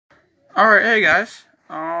Alright, hey guys.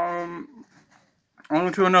 On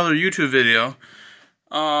to another YouTube video.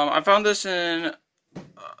 I found this in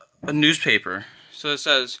a newspaper. So it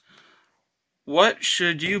says, what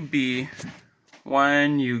should you be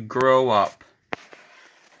when you grow up?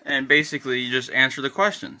 And basically, you just answer the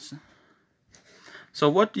questions. So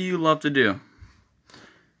what do you love to do?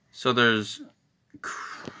 So there's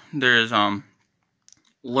learn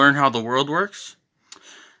how the world works.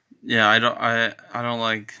 Yeah, I don't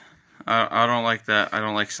like that. I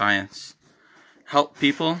don't like science. Help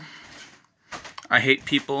people. I hate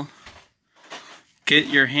people. Get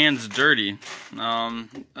your hands dirty.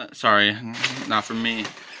 Sorry, not for me.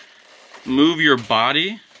 Move your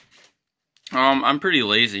body. I'm pretty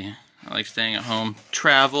lazy. I like staying at home.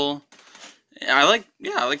 Travel. I like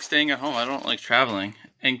staying at home. I don't like traveling.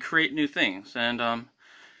 And create new things. And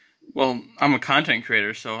well, I'm a content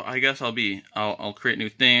creator, so I guess I'll create new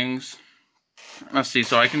things. Let's see,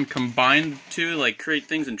 so I can combine the two, like create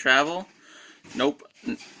things and travel. Nope,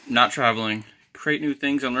 not traveling. Create new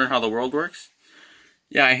things and learn how the world works.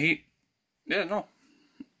 Yeah, no.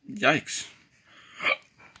 Yikes.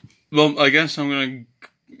 Well, I guess I'm gonna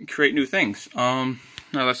create new things. Now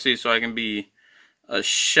let's see, so I can be a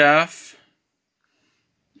chef.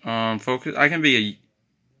 Focus. I can be a...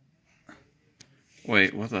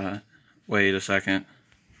 Wait, what the heck? Wait a second.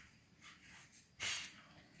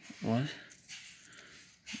 What?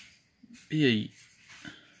 Be a...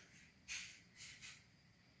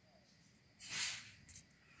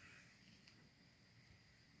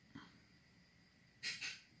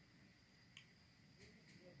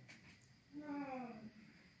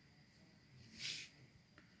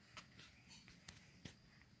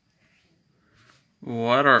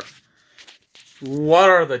 What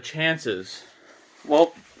are the chances?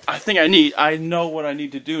 Well, I know what I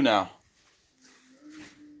need to do now.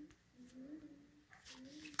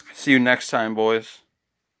 See you next time, boys.